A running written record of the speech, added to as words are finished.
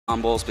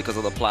combos because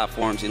of the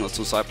platforms, you know,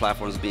 two-side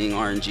platforms being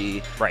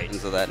RNG,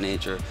 things of that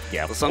nature.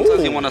 Yeah. So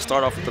sometimes you want to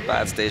start off with the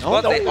bad stage,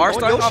 but they are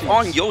starting off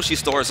on Yoshi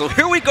Store. So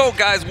here we go,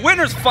 guys.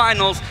 Winners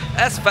finals,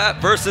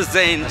 SFAT versus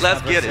Zain.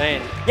 Let's get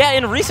it. Yeah,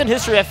 in recent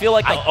history, I feel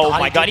like, oh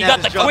my God, he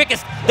got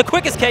the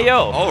quickest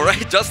KO. Oh,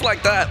 right, just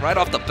like that, right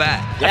off the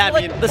bat. Yeah,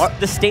 I mean,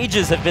 the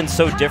stages have been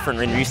so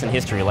different in recent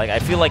history. Like, I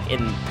feel like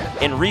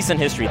in recent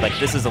history, like,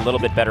 this is a little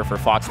bit better for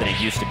Fox than it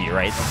used to be,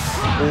 right?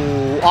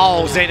 Ooh,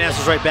 oh, Zain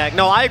answers right back.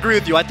 No, I agree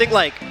with you. I think,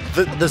 like,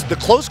 the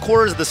close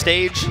quarters of the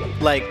stage,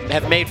 like,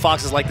 have made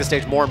Foxes like the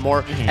stage more and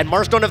more, and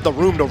Marth don't have the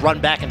room to run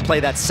back and play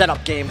that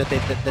setup game that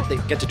they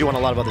get to do on a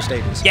lot of other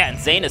stages. Yeah, and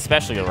Zain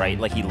especially, right?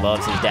 Like, he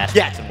loves his dash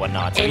backs and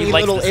whatnot. So any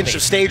little inch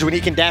of stage when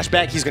he can dash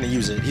back, he's going to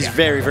use it. He's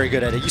very, very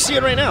good at it. You see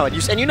it right now,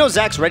 and you know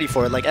Zach's ready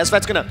for it. Like,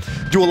 SFAT's going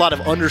to do a lot of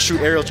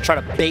undershoot aerials to try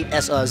to bait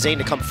Zain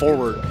to come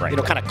forward, you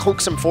know, kind of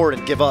coax him forward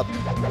and give up,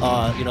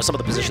 you know, some of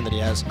the position that he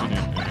has.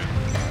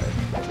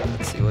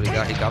 Let's see what he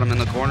got. He got him in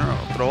the corner.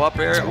 Throw up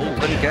air. Oh,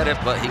 couldn't get it,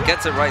 but he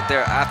gets it right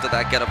there after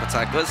that get-up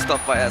attack. Good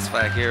stuff by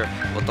SFAT here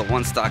with the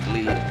one-stock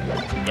lead.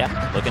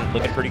 Yeah,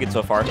 looking pretty good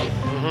so far.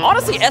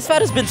 Honestly,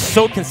 SFAT has been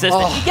so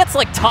consistent. He gets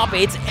like top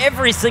 8s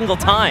every single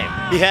time.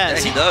 He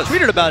has. Yeah, he does.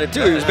 Tweeted about it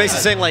too. He was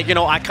basically saying, like, you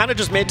know, I kind of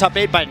just made top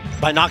 8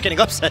 by not getting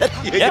upset.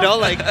 You know,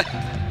 like,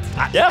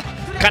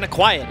 kind of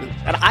quiet.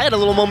 And I had a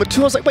little moment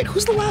too. I was like, wait,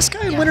 who's the last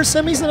guy in winter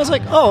semis? And I was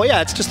like, oh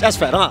yeah, it's just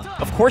SFAT, huh?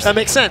 Of course. That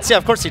makes sense. Yeah,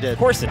 of course he did. Of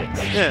course it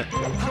is. Yeah.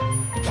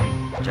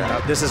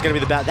 This is going to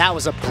be the bat. That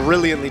was a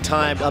brilliantly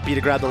timed up B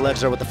to grab the ledge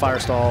there with the fire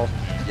stall.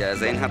 Yeah,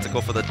 Zain had to go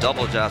for the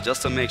double jab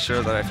just to make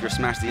sure that if you're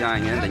smash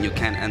DIing in, then you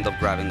can't end up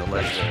grabbing the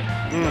ledge there.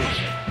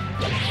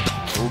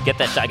 Ooh, get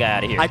that Shy Guy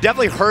out of here. I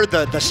definitely heard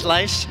the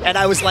slash, and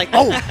I was like,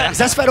 oh, is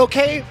SFAT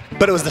okay?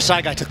 But it was the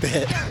Shy Guy took the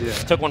hit. Yeah.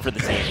 Took one for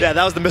the team. Yeah,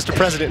 that was the Mr.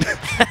 President.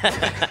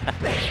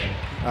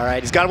 All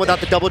right, he's got him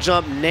without the double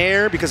jump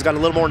nair because he's got a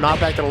little more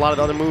knockback than a lot of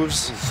the other moves.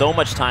 So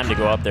much time to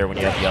go up there when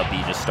you have the up B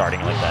just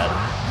starting like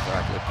that.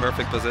 Exactly.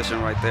 Perfect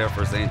position right there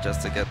for Zain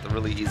just to get the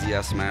really easy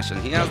F smash.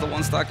 And he has the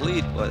one-stock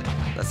lead, but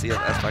let's see if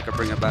SFAT can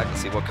bring it back and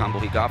see what combo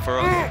he got for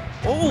us.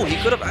 Oh, he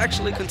could have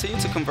actually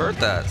continued to convert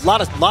that. A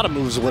lot of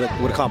moves would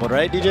have comboed,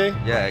 right, DJ?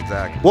 Yeah,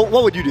 exactly. What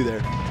would you do there?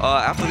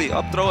 After the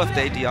up throw, if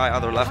they DI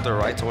either left or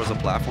right towards the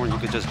platform, you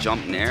could just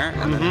jump nair,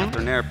 and then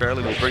after nair,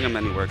 barely will bring them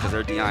anywhere because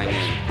they're DIing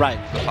in. Right.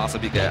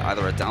 Possibly get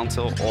either a down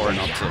tilt or an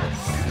up tilt.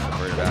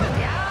 Convert it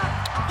out.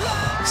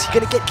 Is he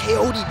going to get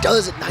KO'd? He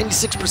does at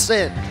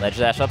 96%. Ledge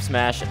dash up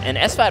smash. And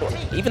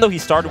SFAT, even though he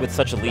started with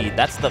such a lead,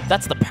 that's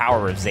the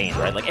power of Zain,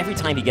 right? Like, every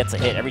time he gets a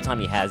hit, every time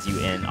he has you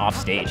in off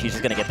stage, he's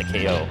just going to get the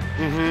KO.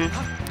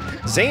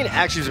 Zain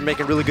actually has been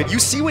making really good. You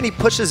see when he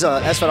pushes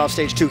SFAT off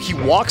stage too, he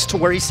walks to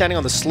where he's standing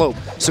on the slope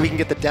so he can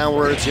get the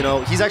downwards, you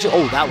know. He's actually,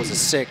 oh, that was a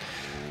sick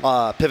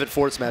pivot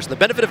forward smash. The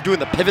benefit of doing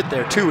the pivot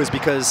there too is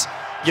because,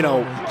 you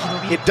know,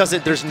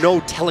 there's no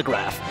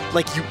telegraph.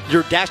 Like,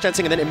 you're dash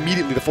dancing and then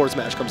immediately the forward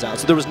smash comes out.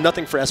 So there was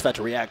nothing for SFAT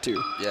to react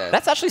to. Yeah.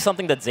 That's actually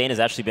something that Zain has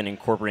actually been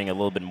incorporating a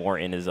little bit more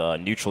in his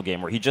neutral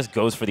game, where he just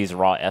goes for these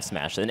raw F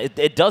smash. And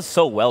it does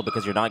so well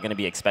because you're not going to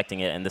be expecting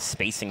it, and the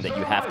spacing that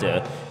you have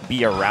to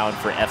be around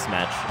for F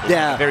smash is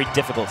a very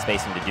difficult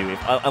spacing to do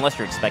unless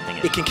you're expecting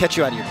it. It can catch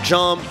you out of your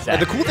jump. Exactly.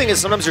 And the cool thing is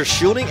sometimes you're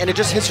shielding and it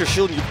just hits your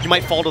shield and you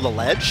might fall to the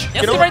ledge.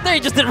 Yeah, you know? Right there, he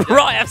just did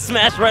raw F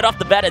smash right off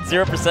the bat at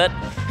 0%.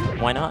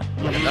 Why not?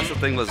 And that's the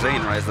thing with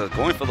Zain, right? Is that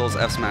going for those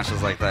F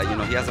smashes like that, you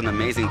know, he has an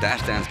amazing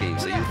dash dance game.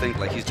 So you think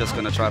like he's just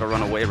going to try to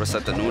run away,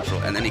 reset the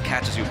neutral, and then he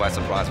catches you by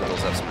surprise with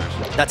those F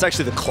smashes. That's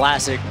actually the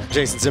classic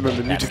Jason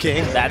Zimmerman Mewtwo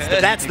King.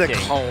 That's the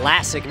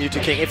classic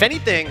Mewtwo King. If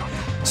anything,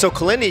 so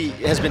Kalini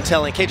has been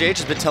telling, KJH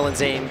has been telling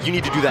Zain, you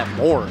need to do that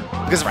more.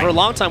 Because for a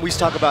long time we used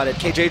to talk about it,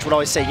 KJH would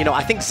always say, you know,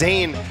 I think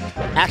Zain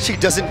actually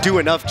doesn't do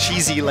enough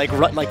cheesy like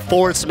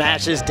forward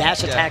smashes,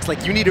 dash attacks.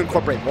 Like, you need to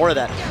incorporate more of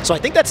that. So I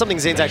think that's something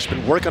Zain's actually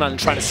been working on and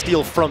trying to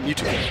steal from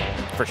Mewtwo King.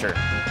 For sure.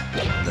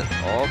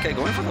 Okay,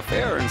 going for the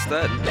fair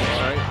instead. All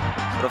right.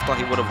 Would have thought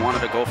he would have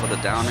wanted to go for the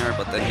down air,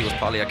 but then he was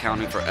probably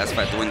accounting for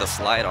SFAT doing the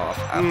slide off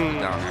after the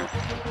down air.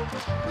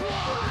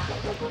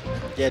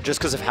 Yeah, just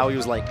because of how he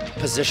was like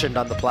positioned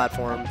on the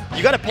platform.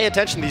 You got to pay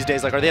attention these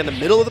days. Like, are they in the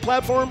middle of the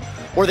platform,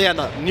 or are they on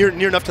the near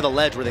enough to the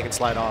ledge where they can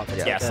slide off?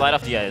 Yeah, slide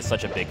off DI is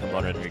such a big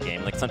component of your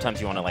game. Like,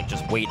 sometimes you want to like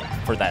just wait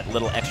for that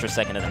little extra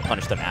second and then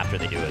punish them after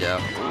they do it. Yeah.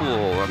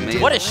 Ooh,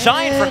 amazing. What a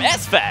shine from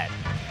SFAT!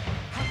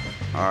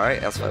 All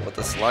right, SFAT with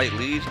a slight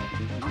lead.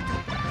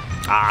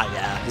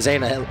 Yeah.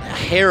 Zain a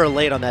hair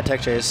late on that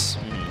tech chase.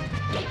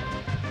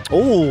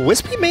 Oh,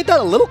 Wispy made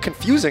that a little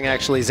confusing,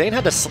 actually. Zain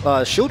had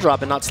to shield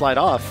drop and not slide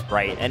off.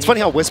 Right. And it's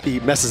funny how Wispy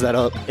messes that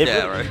up. It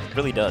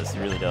really does. It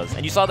really does.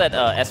 And you saw that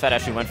SFAT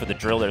actually went for the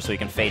drill there so he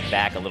can fade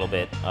back a little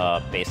bit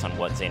based on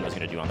what Zain was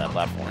going to do on that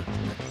platform.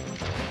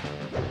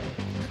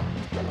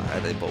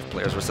 They both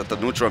players were set the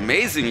neutral.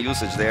 Amazing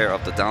usage there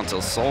of the down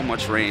tilt. So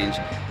much range.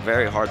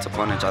 Very hard to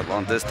punish at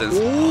long distance.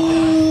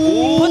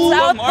 Ooh, puts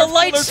out the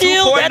light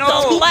shield at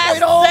the last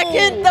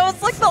second. That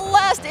was like the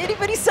last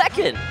itty-bitty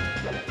second.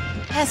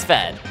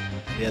 SFAT.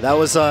 Yeah, that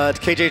was,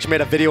 KJH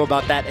made a video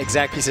about that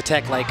exact piece of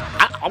tech, like,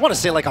 I want to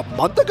say like a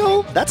month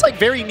ago? That's like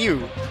very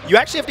new. You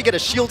actually have to get a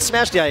shield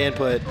smash DI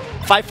input,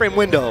 5-frame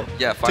window.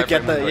 Yeah, to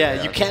get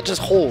the you can't just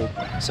hold.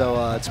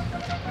 So it's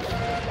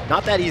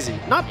not that easy.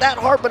 Not that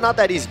hard, but not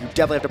that easy. You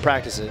definitely have to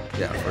practice it.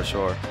 Yeah, for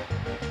sure.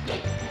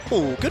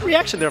 Ooh, good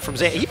reaction there from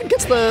Zain. He even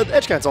gets the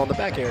edge cancel on the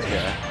back air.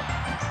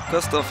 Yeah.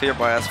 Good stuff here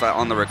by SFAT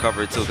on the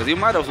recovery too, because you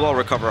might as well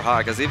recover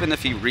high, because even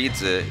if he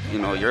reads it, you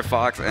know, you're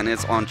Fox and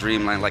it's on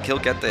Dreamland, like he'll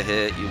get the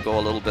hit, you go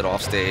a little bit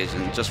off stage,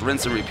 and just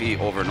rinse and repeat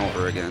over and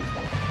over again.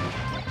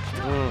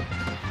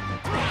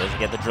 Doesn't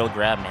get the drill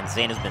grab, man.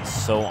 Zain has been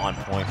so on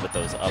point with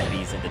those up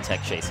Bs into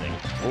tech chasing.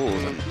 Ooh,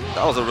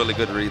 that was a really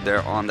good read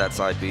there on that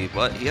side B,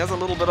 but he has a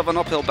little bit of an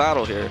uphill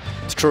battle here.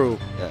 It's true.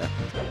 Yeah.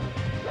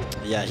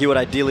 Yeah, he would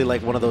ideally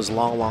like one of those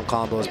long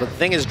combos, but the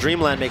thing is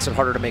Dreamland makes it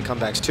harder to make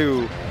comebacks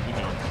too,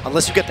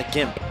 unless you get the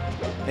Gimp.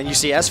 And you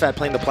see SFAT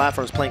playing the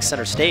platforms, playing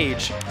center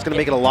stage. It's going to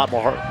make it a lot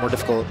more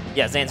difficult.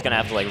 Yeah, Zain's going to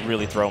have to like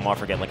really throw him off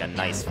or get like a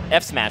nice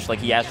F smash like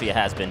he actually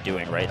has been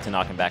doing, right, to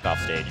knock him back off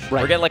stage.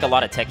 Right. Or get like a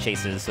lot of tech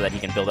chases so that he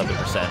can build up the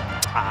percent.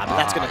 But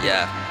that's going to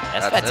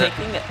SFAT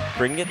taking it,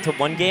 bringing it to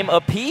 1 game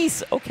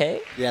apiece.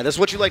 Okay. Yeah, this is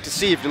what you like to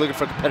see if you're looking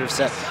for a competitive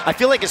set. I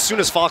feel like as soon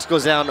as Fox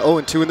goes down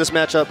 0-2 in this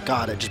matchup,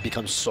 God, it just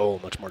becomes so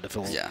much more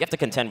difficult. Yeah. You have to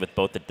contend with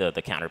both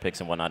the counter picks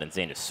and whatnot, and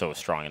Zain is so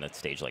strong in a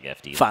stage like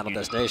FD. Final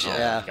destination,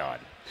 yeah. God.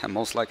 And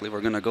most likely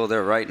we're going to go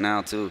there right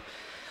now, too.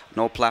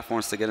 No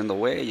platforms to get in the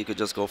way. You could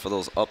just go for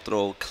those up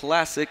throw,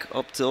 classic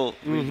up tilt,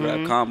 grab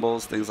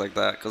combos, things like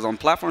that. Because on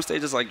platform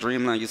stages like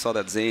Dreamland, you saw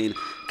that Zain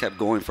kept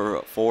going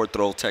for forward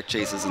throw tech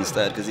chases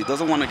instead, because he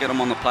doesn't want to get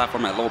them on the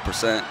platform at low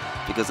percent,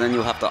 because then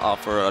you'll have to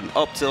offer an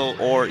up tilt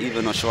or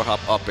even a short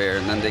hop up air,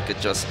 and then they could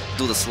just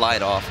do the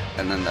slide off,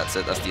 and then that's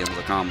it. That's the end of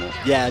the combo.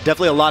 Yeah,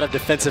 definitely a lot of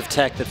defensive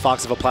tech that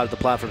Fox have applied to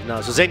the platform now.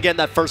 So Zain getting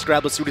that first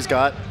grab. Let's see what he's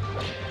got.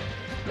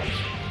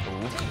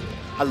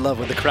 I love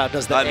when the crowd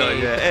does that. I know,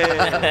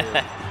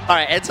 yeah. All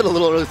right, Ed's in a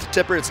little early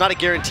tipper. It's not a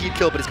guaranteed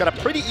kill, but he's got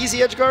a pretty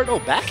easy edge guard. Oh,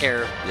 back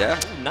air. Yeah.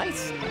 Ooh,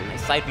 nice.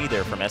 Nice side B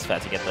there from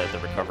SFAT to get the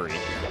recovery,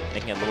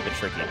 making it a little bit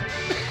tricky.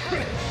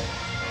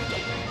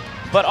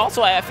 But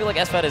also, I feel like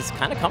SFAT is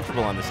kind of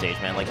comfortable on the stage,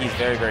 man. Like, he's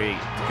very, very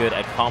good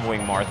at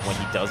comboing Marth when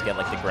he does get,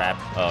 like, the grab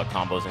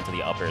combos into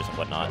the up airs and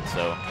whatnot,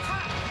 so...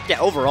 Yeah,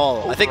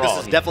 overall I think this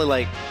is definitely,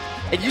 like...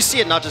 And you see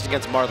it not just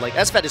against Marth, like,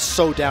 SFAT is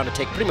so down to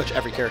take pretty much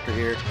every character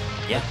here.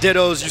 Yeah.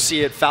 Dittos, you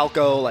see it,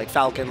 Falco, like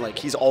Falcon, like,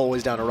 he's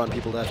always down to run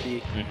people to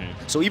FD.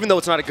 So even though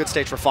it's not a good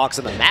stage for Fox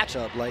in the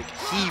matchup, like,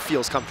 he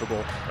feels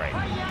comfortable. Right.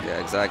 Yeah,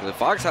 exactly.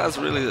 Fox has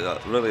really,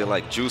 really,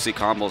 like, juicy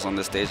combos on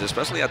this stage,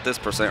 especially at this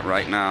percent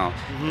right now.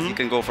 He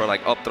can go for,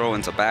 like, up throw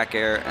into back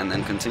air and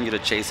then continue to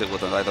chase it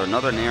with either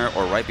another nair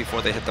or right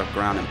before they hit the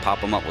ground and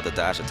pop them up with a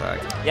dash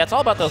attack. Yeah, it's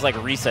all about those, like,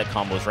 reset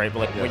combos, right? But,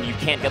 like, when you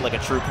can't get, like, a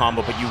true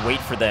combo, but you wait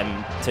for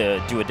them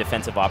to do a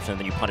defensive option and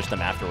then you punish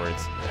them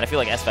afterwards. And I feel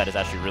like SFAT is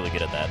actually really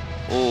good at that.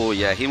 Oh,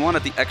 yeah. He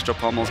wanted the extra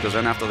pummels, because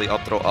then after the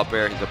up throw up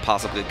air, he could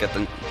possibly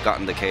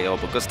gotten the KO.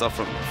 But good stuff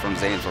from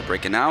Zain for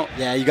breaking out.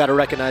 Yeah, you got to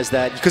recognize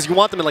that, because you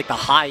want them in, like, the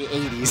high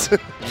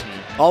 80s.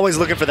 Always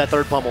looking for that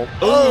third pummel.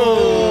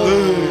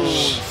 Oh!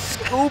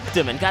 Scooped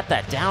him and got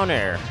that down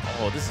air.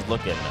 Oh, this is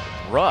looking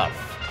rough.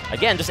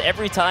 Again, just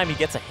every time he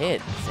gets a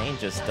hit, Zain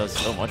just does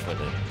so much with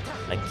it.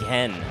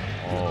 Again.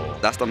 Oh.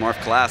 That's the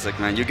Marth classic,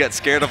 man. You get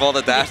scared of all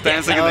the dash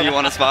dancing and then you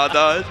want to spot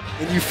dodge.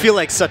 And you feel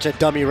like such a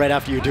dummy right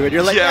after you do it.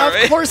 You're like,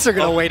 yeah, of course they're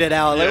going to wait it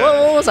out. Like,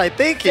 what was I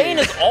thinking? Zain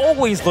is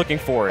always looking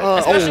for it,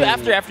 especially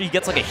after he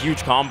gets like a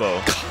huge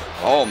combo.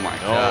 Oh my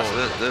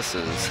gosh, this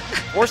is...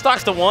 4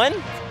 stocks to 1?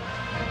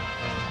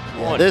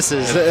 Yeah, this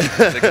is... Is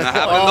it going to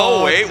happen?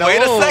 No, wait a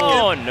second.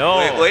 Oh,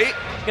 no. Wait.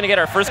 Going to get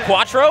our first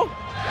Quattro?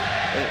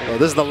 Oh,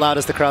 this is the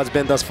loudest the crowd's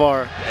been thus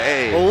far.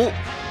 Hey. Oh.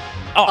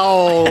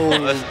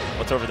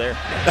 What's over there?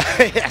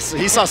 Yes,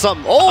 he saw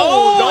something.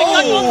 Oh, my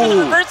God, going for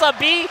the reverse up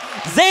B.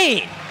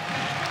 Zain.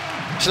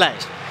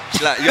 Slash.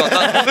 Yo,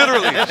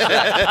 literally.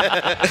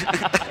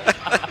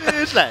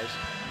 Slash.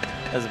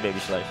 That's a baby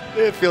slash.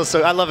 It feels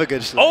so... I love a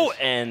good slash. Oh,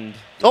 and...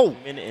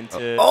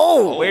 into...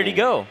 Where'd he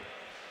go?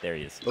 There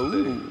he is.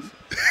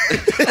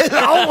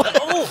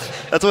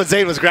 That's what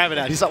Zain was grabbing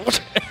at. He saw, what?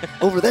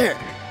 Over there.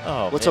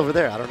 Oh, What's over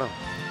there? I don't know.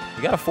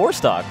 You got a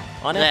 4-stock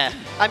on it.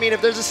 I mean,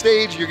 if there's a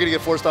stage you're going to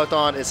get 4-stocked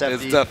on, it's FD.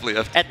 It's definitely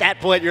FD. At that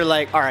point, you're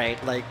like, all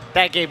right, like,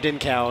 that game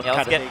didn't count.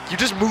 Yeah, You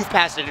just move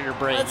past it in your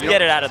brain. Let's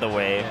get it out of the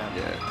way.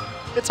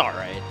 Yeah. It's all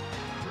right.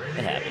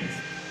 It happens.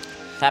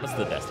 Happens to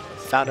the best of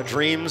us. Found a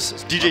Dreams.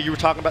 DJ, you were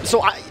talking about. So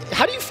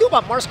how do you feel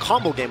about Marth's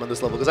combo game on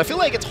this level? Because I feel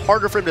like it's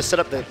harder for him to set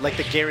up the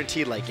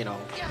guaranteed, like, you know,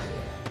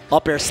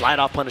 up air, slide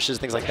off punishes,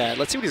 things like that.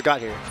 Let's see what he's got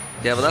here.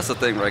 Yeah, but that's the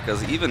thing, right?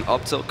 Because even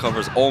up tilt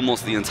covers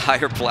almost the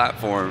entire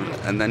platform,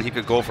 and then he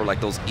could go for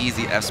like those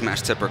easy F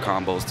smash tipper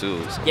combos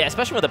too. So. Yeah,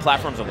 especially when the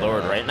platforms are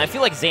lowered, right? And I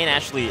feel like Zain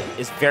actually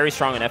is very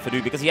strong in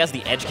FADU because he has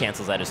the edge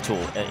cancels at his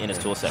in his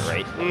tool set,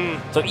 right?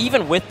 So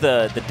even with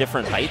the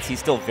different heights, he's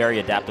still very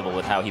adaptable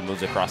with how he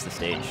moves across the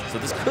stage. So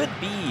this could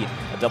be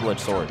a double-edged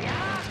sword.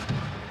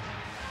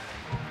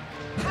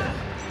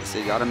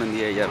 See, got him in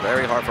the air. Yeah,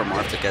 very hard for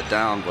Marth to get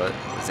down, but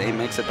Zain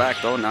makes it back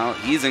though. Now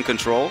he's in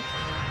control.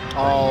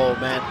 Oh,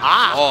 man.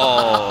 Ah!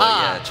 Oh,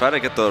 yeah. Try to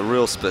get the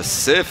real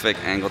specific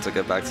angle to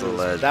get back to the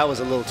ledge. That was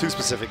a little too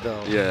specific,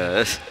 though.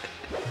 Yeah.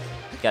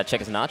 Gotta check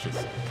his notches.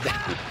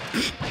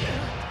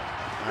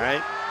 All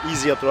right.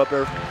 Easy up throw up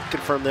air.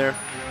 Confirm there.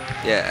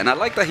 Yeah, and I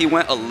like that he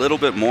went a little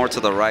bit more to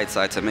the right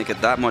side to make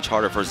it that much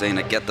harder for Zain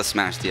to get the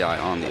smash DI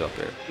on the up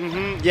air.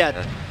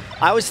 Yeah.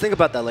 I always think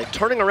about that. Like,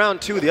 turning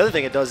around, too, the other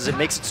thing it does is it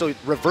makes it so it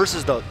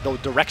reverses the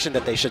direction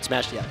that they should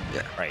smash DI.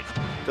 Yeah. Right.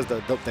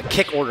 Because the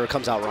kick order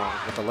comes out wrong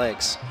with the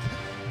legs.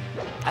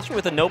 Actually,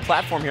 with a no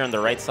platform here on the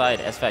right side,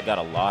 SFAT got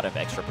a lot of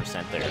extra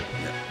percent there.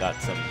 Yeah.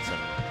 Got some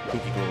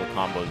kooky little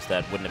combos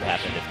that wouldn't have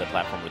happened if the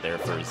platform were there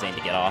for Zain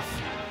to get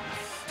off.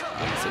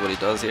 Let's see what he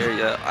does here.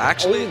 Yeah,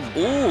 actually,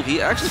 ooh,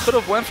 he actually could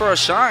have went for a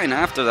shine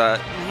after that.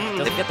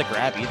 Doesn't get the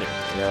grab either.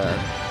 Yeah.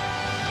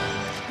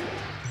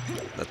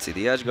 Let's see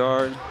the edge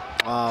guard.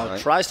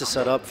 Tries to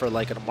set up for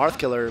like a Marth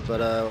killer,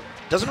 but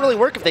doesn't really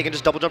work if they can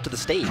just double jump to the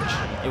stage.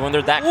 And when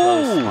they're that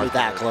close, Or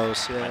that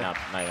close, yeah.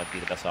 might not be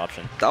the best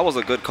option. That was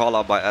a good call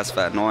out by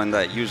SFAT, knowing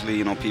that usually,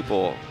 you know,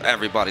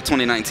 everybody,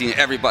 2019,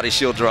 everybody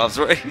shield drops,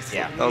 right?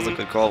 Yeah. That was a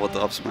good call with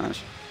the up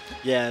smash.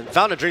 Yeah, and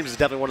Fountain of Dreams is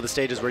definitely one of the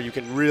stages where you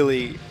can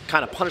really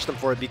kind of punish them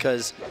for it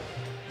because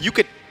you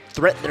could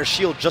threaten their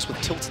shield just with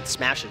tilts and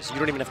smashes. You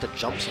don't even have to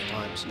jump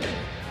sometimes.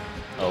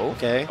 Oh.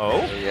 Okay.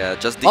 Oh. Yeah,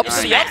 just the Up Up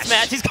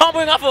smash. He's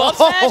comboing off of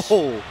up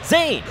smash.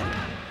 Zain.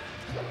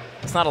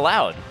 It's not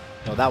allowed.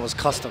 No, that was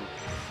custom.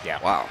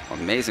 Yeah. Wow,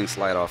 amazing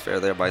slide off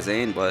air there by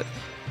Zain, but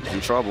he's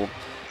in trouble.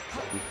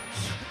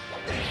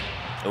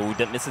 Oh,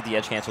 that misses the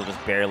edge cancel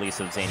just barely,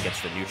 so Zain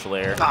gets the neutral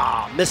air.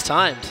 Ah,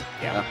 mistimed.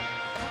 Yeah.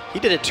 He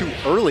did it too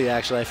early,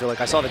 actually, I feel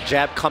like. I saw the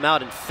jab come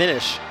out and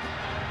finish,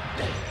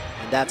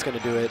 and that's going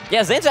to do it.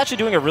 Yeah, Zain's actually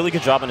doing a really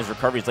good job on his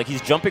recoveries. Like,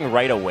 he's jumping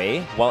right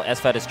away while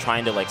SFAT is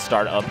trying to, like,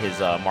 start up his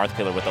Marth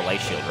killer with the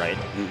light shield, right?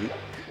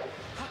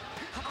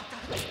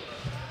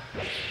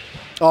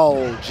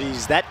 Oh,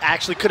 geez. That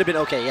actually could have been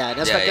okay. Yeah, and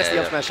SFAT gets the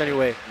up smash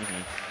anyway.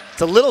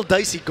 It's a little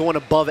dicey going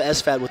above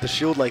SFAT with the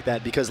shield like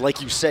that because,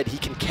 like you said, he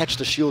can catch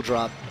the shield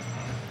drop.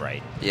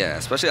 Right. Yeah,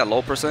 especially at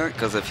low percent,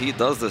 because if he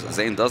does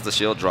Zain does the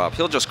shield drop,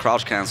 he'll just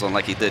crouch cancel, and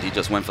like he did, he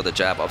just went for the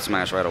jab up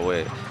smash right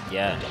away.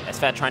 Yeah,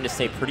 SFAT trying to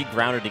stay pretty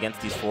grounded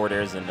against these forward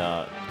airs and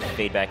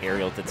fade back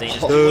aerials that Zain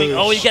is doing.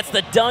 Oh, he gets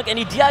the dunk, and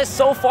he DIs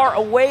so far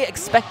away,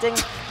 expecting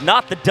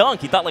not the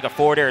dunk. He thought like a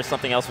forward air or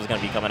something else was going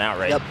to be coming out,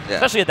 right? Yep. Yeah.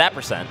 Especially at that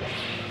percent.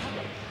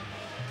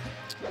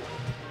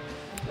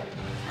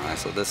 All right,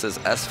 so this is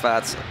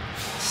SFAT's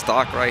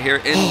stock right here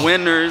in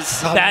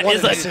winners. That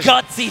is a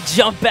gutsy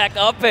jump back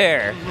up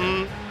air.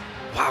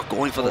 Wow,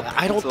 going for the.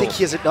 I don't think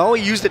he has it. No,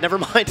 he used it. Never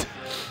mind.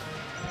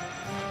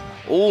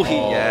 Oh,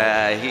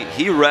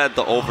 he read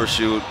the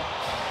overshoot.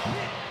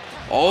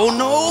 Oh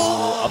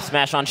no! Up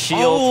smash on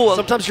shield. Oh,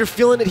 Sometimes you're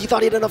feeling it. He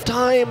thought he had enough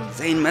time.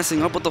 Zain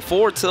messing up with the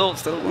forward tilt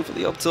instead of going for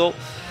the up tilt.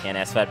 Can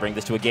SFAT bring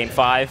this to a game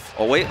 5?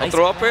 Oh wait, Nice a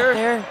throw up air.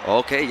 air.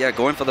 Okay, yeah,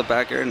 going for the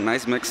back air.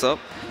 Nice mix up.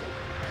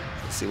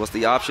 Let's see what's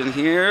the option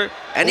here,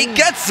 and he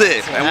gets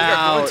it. And we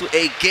are going to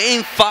a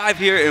game 5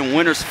 here in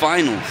winners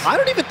finals. I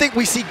don't even think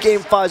we see game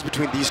 5s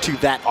between these two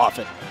that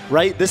often,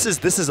 right? This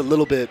is a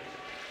little bit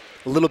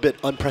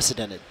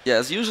unprecedented. Yeah,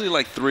 it's usually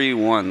like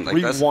 3-1. Like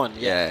 3-1.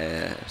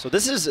 Yeah. So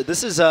this is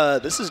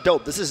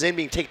dope. This is Zain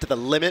being taken to the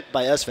limit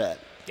by SFAT.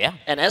 Yeah.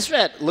 And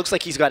SFAT looks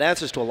like he's got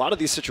answers to a lot of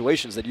these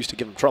situations that used to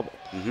give him trouble.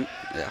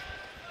 Yeah.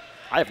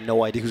 I have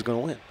no idea who's going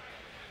to win.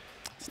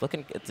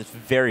 It's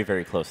very,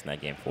 very close in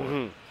that game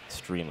 4.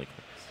 Extremely close.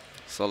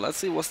 So let's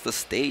see what's the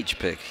stage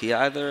pick. He He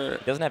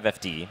doesn't have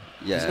FD. Yeah.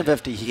 He doesn't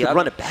have FD. He can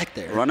run it back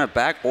there. Run it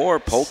back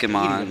or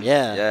Pokemon.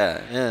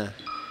 Yeah.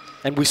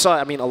 And we saw,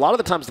 I mean, a lot of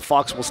the times the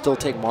Fox will still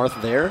take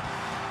Marth there.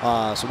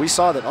 So we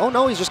saw that, oh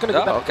no, he's just going to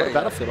go back to the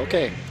battlefield.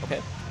 Okay.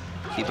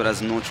 Keep it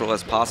as neutral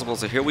as possible.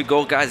 So here we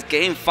go, guys.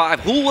 Game 5.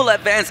 Who will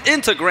advance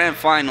into grand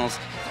finals?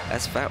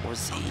 SFAT or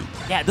Zain?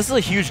 Yeah, this is a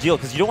huge deal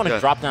because you don't want to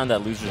drop down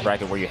that loser's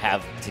bracket where you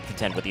have to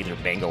contend with either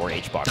Mango or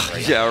H-Box,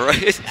 right? Yeah,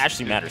 right. It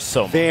actually matters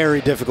so much. Very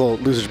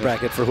difficult loser's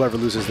bracket for whoever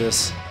loses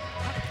this.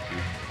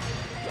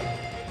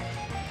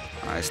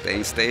 All right,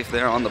 staying safe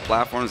there on the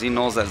platforms. He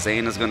knows that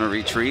Zain is going to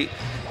retreat.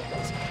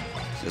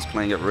 Just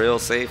playing it real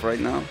safe right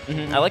now.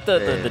 I like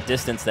the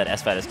distance that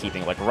SFAT is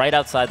keeping, like right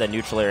outside that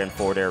neutral air and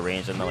forward air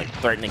range, and then like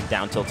threatening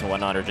down tilt and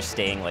whatnot, or just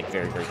staying like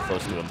very, very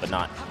close to him, but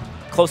not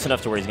close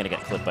enough to where he's going to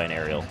get clipped by an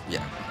aerial.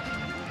 Yeah.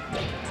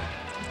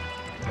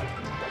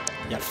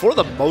 Yeah, for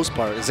the most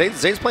part,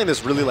 Zain's playing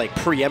this really like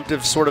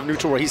preemptive sort of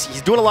neutral where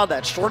he's doing a lot of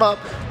that short up,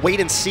 wait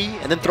and see,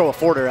 and then throw a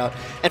forward air out.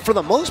 And for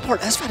the most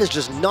part, SFAT is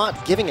just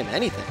not giving him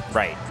anything.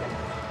 Right.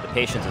 The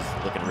patience is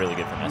looking really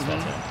good from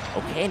SFAT too.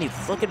 Okay, and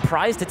he's looking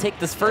prized to take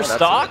this first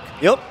stock.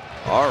 Yep.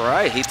 All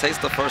right, he takes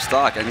the first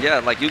stock. And yeah,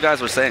 like you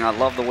guys were saying, I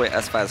love the way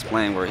SFAT is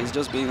playing, where he's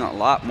just being a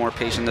lot more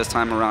patient this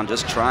time around,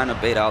 just trying to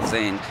bait out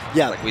Zain.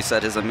 Yeah. Like we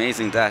said, his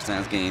amazing dash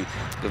dance game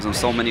gives him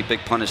so many big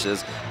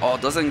punishes. Oh,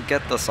 doesn't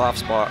get the soft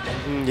spot.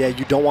 Yeah,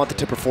 you don't want the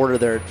tipper forwarder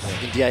there.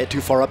 DI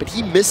too far up, and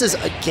he misses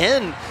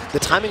again. The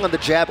timing on the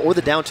jab or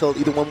the down tilt,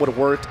 either one would have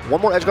worked. One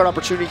more edge guard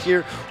opportunity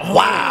here. Oh,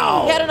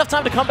 wow! He had enough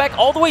time to come back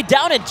all the way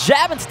down and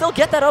jab and still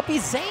get that up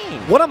Zain.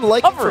 What I'm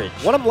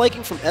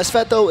liking from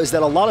SFAT though is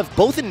that a lot of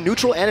both in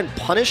neutral and in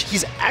punish,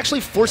 he's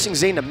actually forcing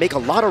Zain to make a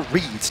lot of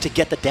reads to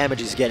get the damage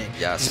he's getting.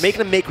 Yes. He's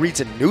making him make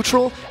reads in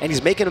neutral, and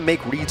he's making him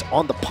make reads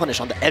on the punish,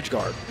 on the edge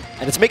guard,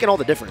 and it's making all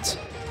the difference.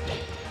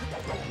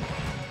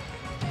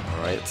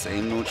 All right,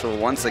 Zain neutral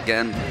once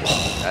again.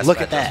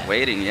 Look at that. Just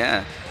waiting,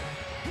 yeah.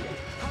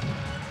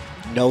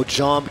 No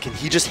jump. Can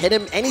he just hit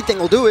him? Anything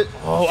will do it.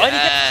 Oh, yes, and he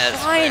gets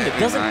the shine. very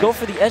Doesn't nice. go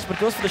for the edge, but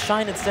goes for the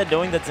shine instead,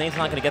 knowing that Zain's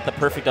not going to get the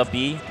perfect up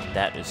B.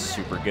 That is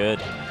super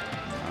good.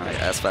 All right,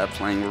 SFAT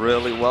playing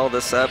really well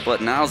this set,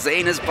 but now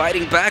Zain is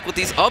biting back with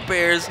these up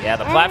airs. Yeah,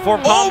 the platform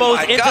combos Oh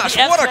my into gosh,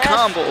 the what a S-smash.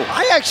 combo.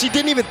 I actually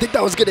didn't even think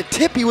that was going to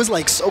tip. He was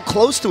like so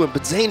close to him,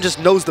 but Zain just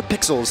knows the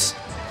pixels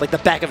like the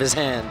back of his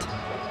hand.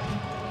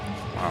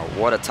 Wow,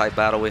 what a tight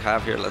battle we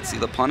have here. Let's see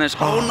the punish.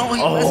 Oh no,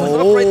 he messes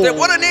up right there.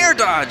 What an air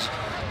dodge.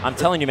 I'm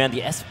telling you, man,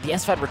 the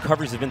SFAT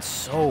recoveries have been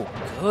so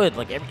good.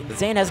 Like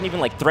Zain hasn't even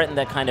like threatened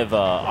that kind of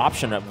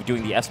option of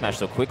doing the F smash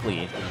so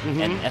quickly,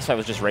 and SFAT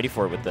was just ready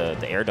for it with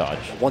the air dodge.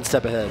 One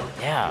step ahead.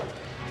 Yeah.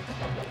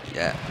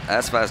 Yeah,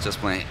 SFAT is just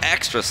playing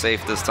extra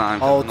safe this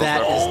time. Oh,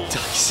 that is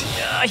dicey.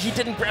 Yeah, he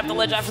didn't grab the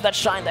ledge after that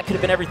shine. That could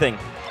have been everything.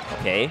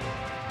 Okay.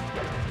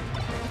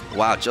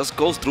 Wow, just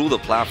goes through the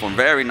platform.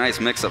 Very nice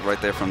mix-up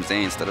right there from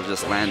Zain instead of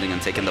just landing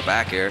and taking the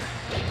back air.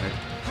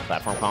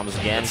 Platform combos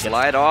again.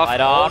 Slide off.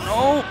 Slide off.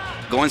 Oh, no.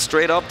 Going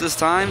straight up this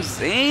time.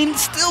 Zain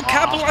still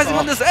capitalizing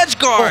on this edge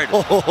guard.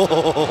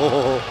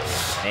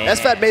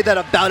 SFAT made that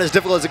about as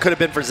difficult as it could have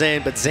been for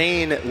Zain, but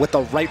Zain with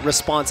the right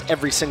response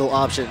every single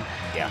option.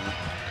 Yeah.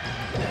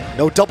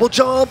 No double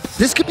jump.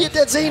 This could be a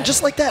dead Zain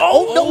just like that.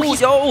 Oh, no.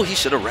 He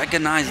should have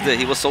recognized it.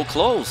 He was so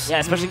close. Yeah,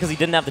 especially because he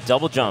didn't have the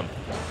double jump.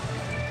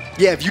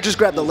 Yeah, if you just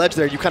grab the ledge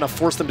there, you kind of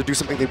force them to do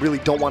something they really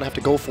don't want to have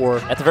to go for.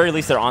 At the very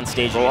least, they're on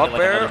stage. Throw up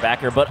like air. another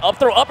back air, but up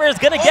throw up air is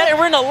going to get it.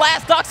 We're in a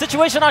last stock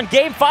situation on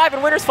Game 5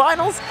 in Winners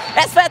Finals.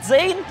 SFAT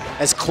Zain.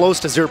 As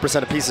close to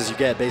 0% of piece as you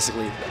get,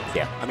 basically.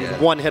 Yeah. I mean,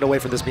 one hit away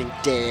from this being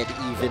dead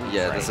even.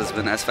 Yeah, This has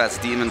been SFAT's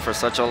demon for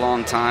such a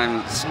long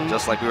time.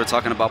 Just like we were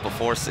talking about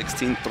before,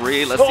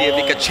 16-3. Let's see if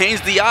he could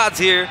change the odds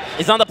here.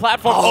 He's on the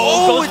platform.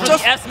 Oh, goes for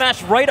the F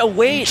smash right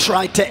away. He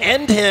tried to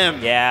end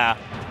him. Yeah.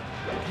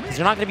 Because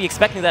you're not going to be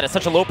expecting that at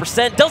such a low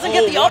percent. Doesn't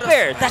get the up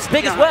air. That's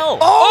big as well.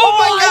 Oh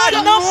my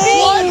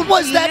God! What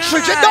was that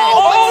trick?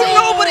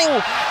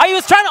 No! He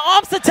was trying to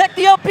opposite tech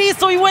the up B,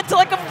 so he went to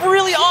like a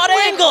really odd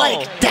angle.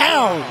 Like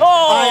down.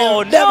 Oh,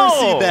 I have never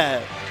seen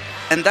that.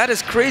 And that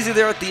is crazy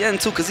there at the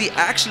end, too, because he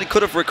actually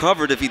could have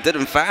recovered if he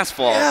didn't fast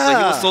fall. Like,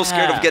 he was so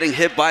scared of getting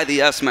hit by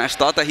the F smash,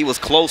 thought that he was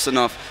close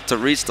enough to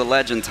reach the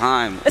ledge in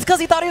time. It's because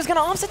he thought he was going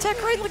to opposite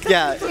tech, right? Like,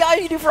 yeah. That's the eye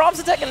you do for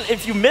opposite tech, and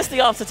if you miss the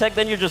opposite tech,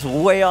 then you're just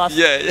way off.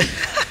 Yeah.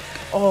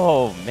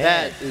 Oh, man.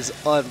 That is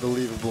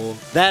unbelievable.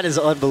 That is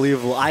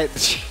unbelievable. I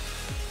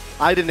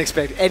didn't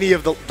expect any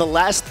of the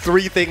last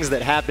three things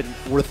that happened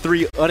were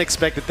three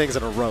unexpected things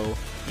in a row.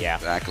 Yeah.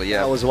 Exactly, yeah.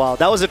 That was wild.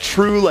 That was a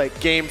true, like,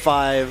 Game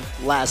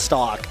 5 last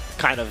stock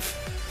kind of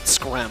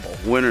scramble.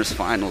 Winners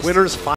Finals. Winners Finals.